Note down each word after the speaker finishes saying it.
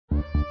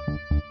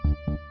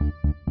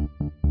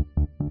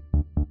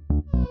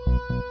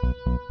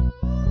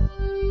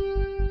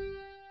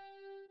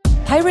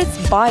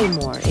Pirates buy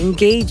more,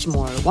 engage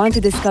more, want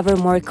to discover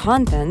more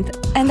content,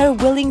 and are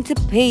willing to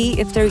pay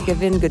if they're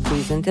given good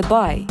reason to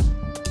buy.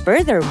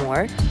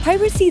 Furthermore,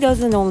 piracy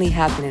doesn't only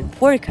happen in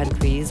poor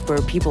countries where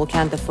people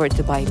can't afford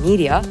to buy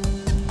media.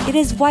 It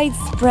is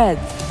widespread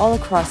all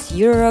across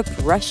Europe,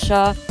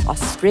 Russia,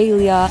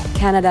 Australia,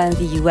 Canada, and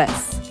the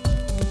US.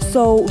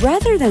 So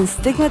rather than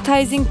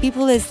stigmatizing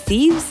people as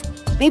thieves,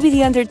 maybe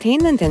the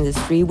entertainment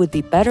industry would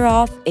be better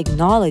off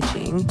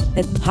acknowledging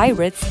that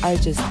pirates are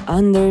just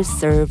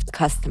underserved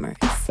customers.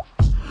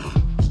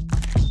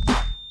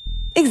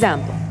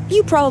 Example,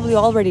 you probably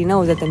already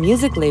know that the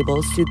music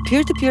labels sued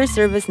peer-to-peer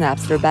service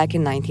Napster back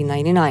in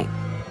 1999.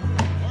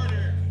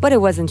 But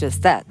it wasn't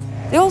just that.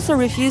 They also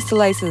refused to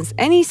license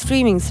any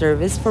streaming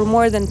service for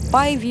more than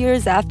 5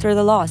 years after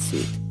the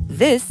lawsuit.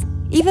 This,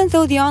 even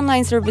though the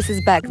online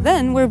services back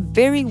then were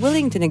very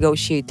willing to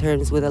negotiate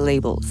terms with the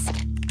labels.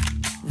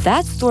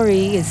 That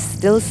story is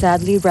still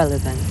sadly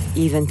relevant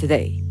even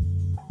today.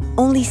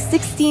 Only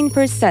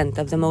 16%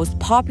 of the most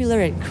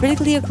popular and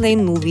critically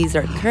acclaimed movies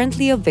are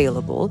currently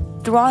available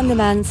through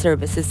on-demand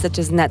services such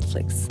as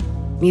Netflix.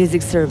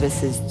 Music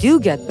services do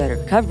get better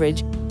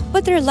coverage,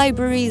 but their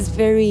libraries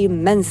vary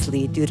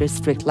immensely due to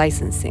strict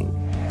licensing.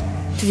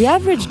 To the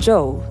average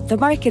Joe, the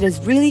market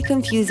is really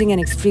confusing and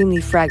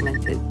extremely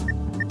fragmented.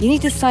 You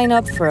need to sign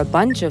up for a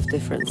bunch of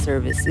different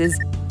services,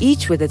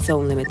 each with its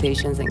own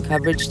limitations and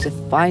coverage to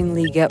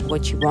finally get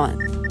what you want.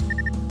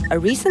 A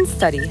recent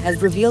study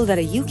has revealed that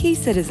a UK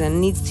citizen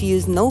needs to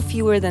use no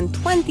fewer than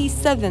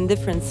 27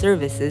 different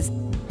services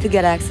to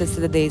get access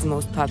to the day's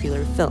most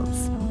popular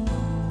films.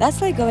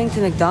 That's like going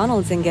to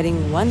McDonald's and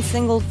getting one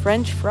single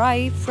French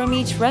fry from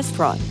each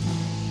restaurant.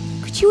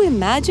 Could you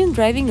imagine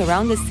driving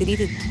around the city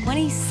to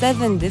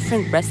 27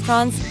 different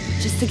restaurants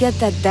just to get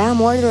that damn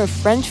order of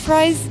French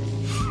fries?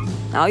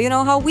 Now you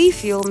know how we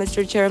feel,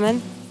 Mr.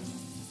 Chairman.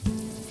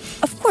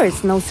 Of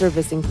course, no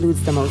service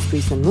includes the most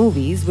recent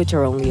movies, which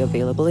are only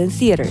available in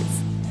theaters.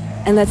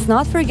 And let's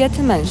not forget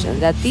to mention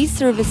that these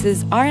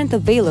services aren't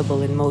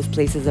available in most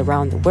places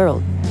around the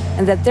world,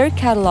 and that their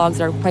catalogs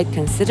are quite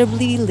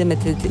considerably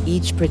limited to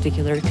each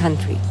particular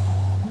country.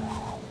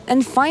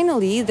 And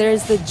finally,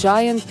 there's the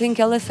giant pink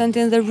elephant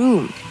in the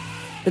room,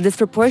 the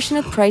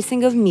disproportionate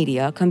pricing of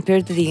media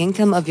compared to the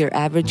income of your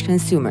average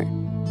consumer.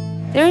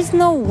 There is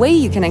no way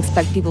you can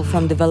expect people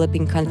from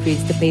developing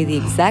countries to pay the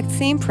exact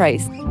same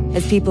price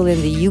as people in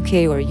the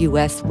UK or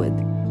US would.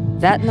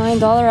 That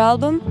 $9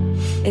 album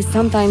is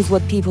sometimes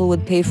what people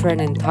would pay for an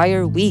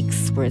entire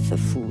week's worth of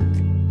food.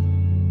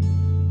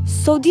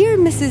 So dear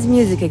Mrs.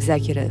 Music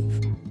Executive,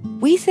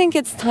 we think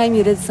it's time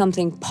you did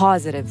something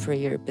positive for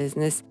your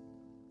business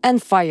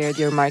and fired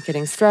your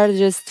marketing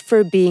strategist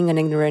for being an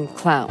ignorant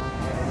clown.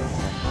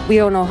 We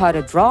don't know how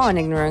to draw an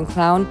ignorant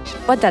clown,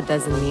 but that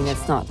doesn't mean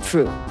it's not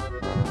true.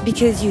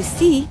 Because you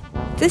see,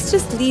 this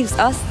just leaves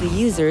us, the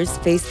users,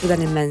 faced with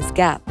an immense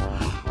gap.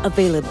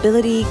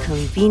 Availability,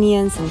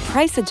 convenience, and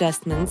price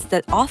adjustments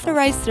that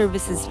authorized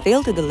services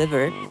fail to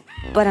deliver,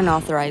 but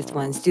unauthorized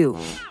ones do.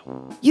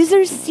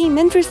 Users seem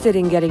interested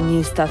in getting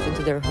new stuff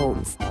into their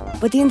homes,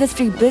 but the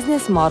industry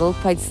business model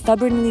quite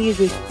stubbornly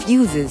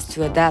refuses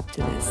to adapt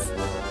to this.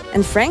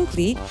 And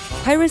frankly,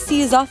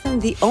 piracy is often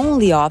the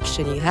only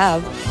option you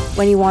have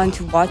when you want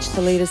to watch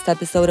the latest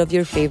episode of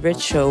your favorite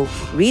show,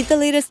 read the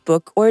latest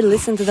book, or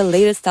listen to the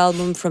latest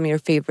album from your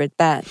favorite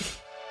band.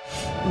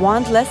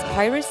 Want less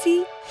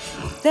piracy?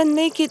 Then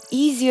make it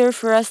easier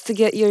for us to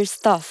get your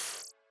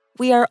stuff.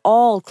 We are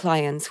all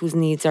clients whose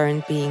needs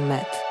aren't being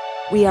met.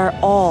 We are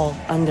all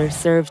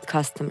underserved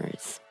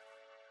customers.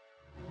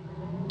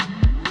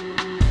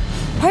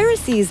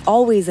 Piracy is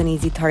always an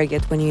easy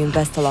target when you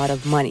invest a lot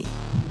of money.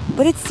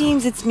 But it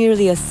seems it's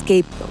merely a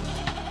scapegoat,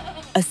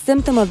 a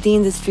symptom of the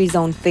industry's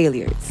own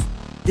failures.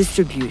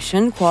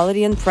 Distribution,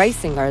 quality, and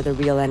pricing are the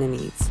real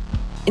enemies.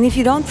 And if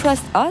you don't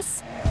trust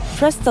us,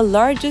 trust the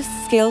largest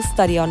scale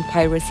study on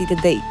piracy to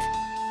date,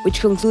 which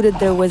concluded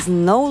there was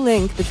no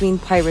link between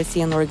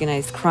piracy and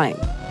organized crime,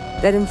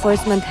 that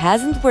enforcement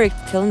hasn't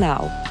worked till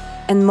now,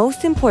 and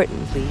most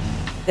importantly,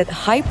 that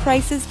high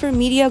prices for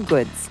media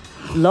goods,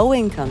 low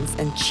incomes,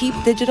 and cheap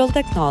digital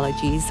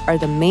technologies are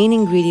the main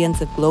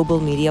ingredients of global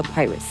media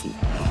piracy.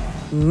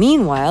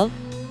 Meanwhile,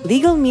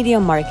 legal media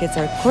markets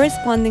are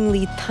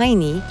correspondingly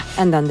tiny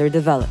and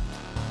underdeveloped.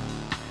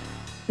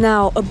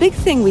 Now, a big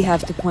thing we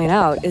have to point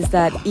out is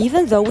that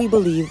even though we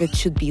believe it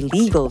should be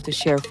legal to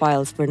share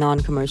files for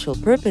non-commercial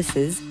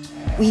purposes,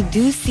 we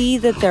do see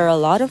that there are a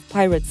lot of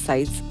pirate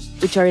sites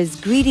which are as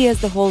greedy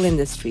as the whole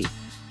industry.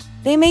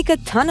 They make a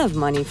ton of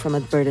money from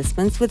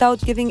advertisements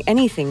without giving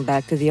anything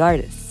back to the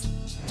artists.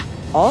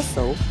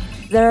 Also,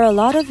 there are a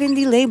lot of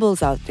indie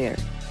labels out there,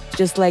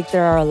 just like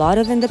there are a lot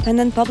of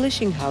independent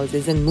publishing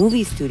houses and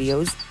movie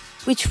studios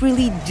which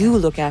really do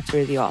look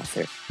after the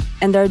author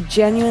and are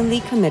genuinely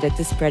committed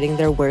to spreading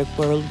their work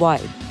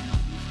worldwide.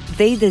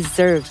 They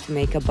deserve to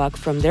make a buck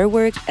from their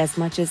work as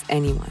much as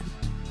anyone.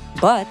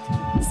 But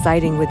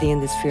siding with the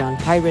industry on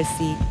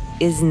piracy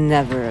is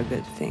never a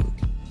good thing.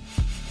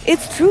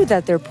 It's true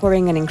that they're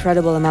pouring an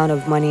incredible amount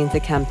of money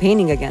into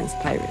campaigning against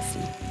piracy.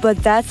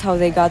 But that's how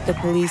they got the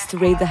police to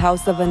raid the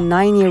house of a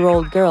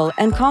 9-year-old girl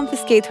and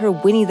confiscate her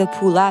Winnie the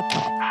Pooh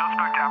laptop.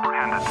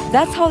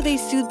 That's how they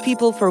sued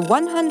people for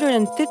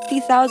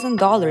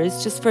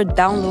 $150,000 just for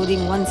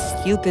downloading one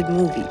stupid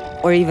movie.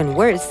 Or even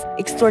worse,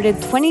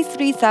 extorted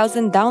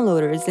 23,000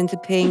 downloaders into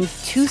paying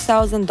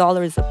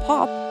 $2,000 a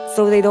pop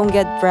so they don't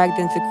get dragged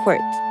into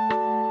court.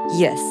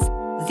 Yes,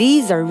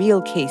 these are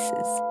real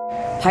cases.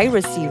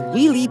 Piracy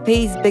really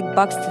pays big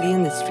bucks to the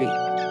industry,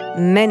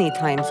 many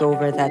times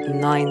over that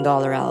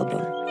 $9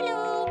 album.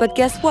 But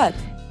guess what?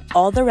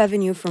 All the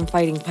revenue from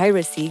fighting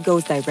piracy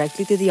goes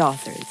directly to the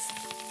authors.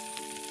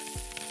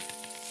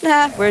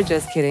 Nah, we're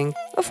just kidding.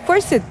 Of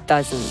course it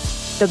doesn't.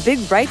 The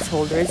big rights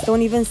holders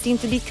don't even seem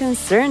to be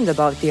concerned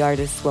about the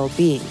artists'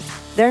 well-being.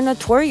 They're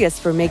notorious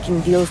for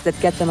making deals that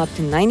get them up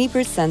to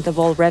 90% of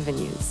all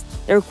revenues.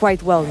 They're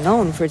quite well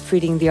known for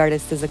treating the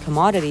artist as a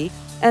commodity,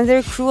 and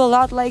their crew a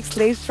lot like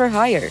slaves for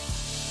hire.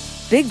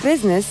 Big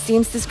business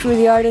seems to screw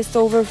the artist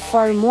over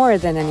far more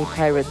than any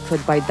pirate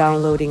could by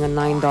downloading a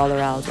 $9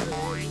 album.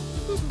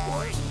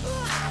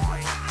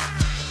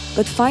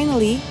 But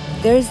finally,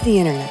 there's the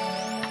internet.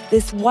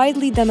 This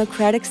widely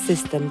democratic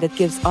system that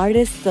gives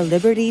artists the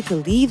liberty to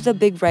leave the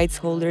big rights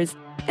holders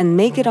and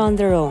make it on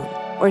their own,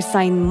 or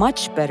sign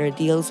much better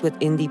deals with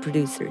indie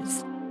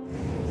producers.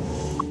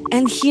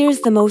 And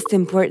here's the most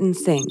important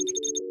thing.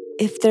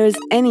 If there's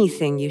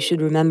anything you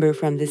should remember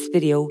from this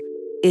video,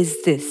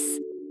 is this,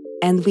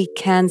 and we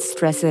can't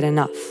stress it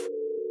enough.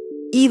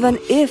 Even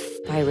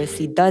if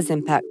piracy does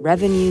impact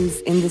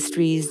revenues,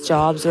 industries,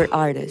 jobs, or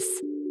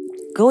artists,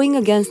 going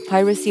against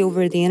piracy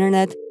over the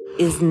internet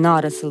is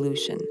not a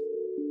solution.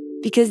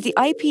 Because the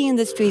IP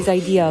industry's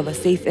idea of a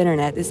safe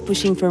internet is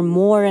pushing for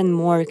more and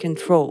more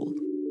control.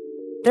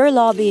 They're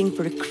lobbying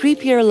for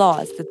creepier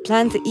laws that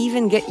plan to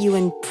even get you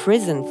in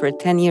prison for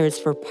 10 years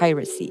for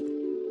piracy,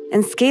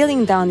 and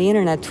scaling down the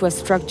internet to a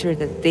structure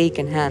that they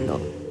can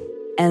handle.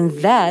 And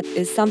that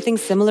is something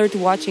similar to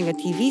watching a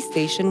TV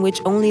station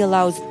which only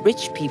allows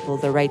rich people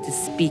the right to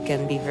speak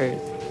and be heard.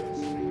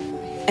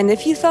 And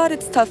if you thought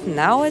it's tough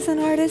now as an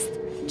artist,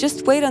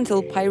 just wait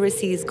until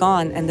piracy is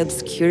gone and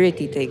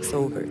obscurity takes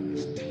over.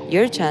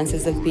 Your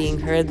chances of being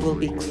heard will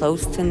be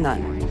close to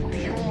none.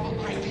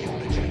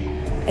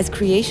 As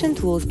creation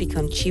tools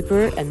become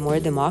cheaper and more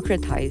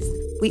democratized,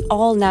 we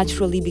all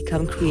naturally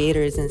become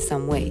creators in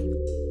some way.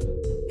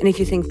 And if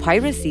you think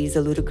piracy is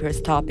a ludicrous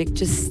topic,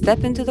 just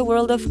step into the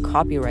world of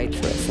copyright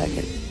for a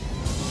second.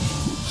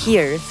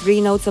 Here,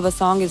 3 notes of a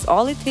song is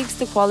all it takes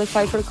to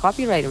qualify for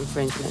copyright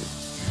infringement.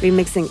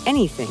 Remixing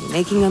anything,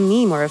 making a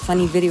meme or a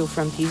funny video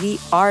from TV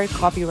are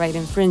copyright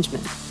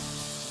infringement.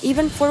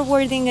 Even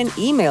forwarding an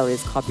email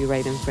is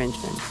copyright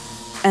infringement.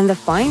 And the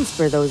fines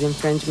for those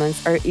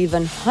infringements are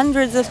even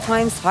hundreds of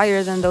times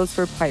higher than those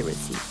for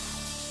piracy.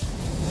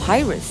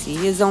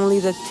 Piracy is only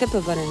the tip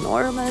of an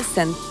enormous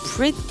and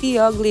pretty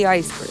ugly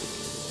iceberg.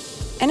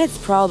 And it's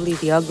probably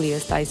the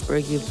ugliest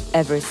iceberg you've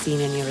ever seen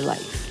in your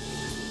life.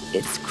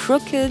 It's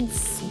crooked,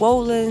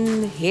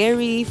 swollen,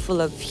 hairy,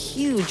 full of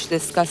huge,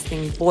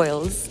 disgusting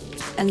boils,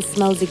 and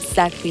smells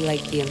exactly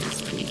like the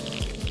industry.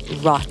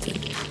 Rotten.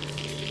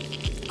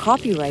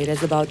 Copyright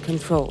is about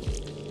control,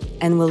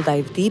 and we'll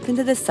dive deep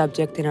into the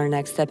subject in our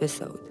next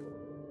episode.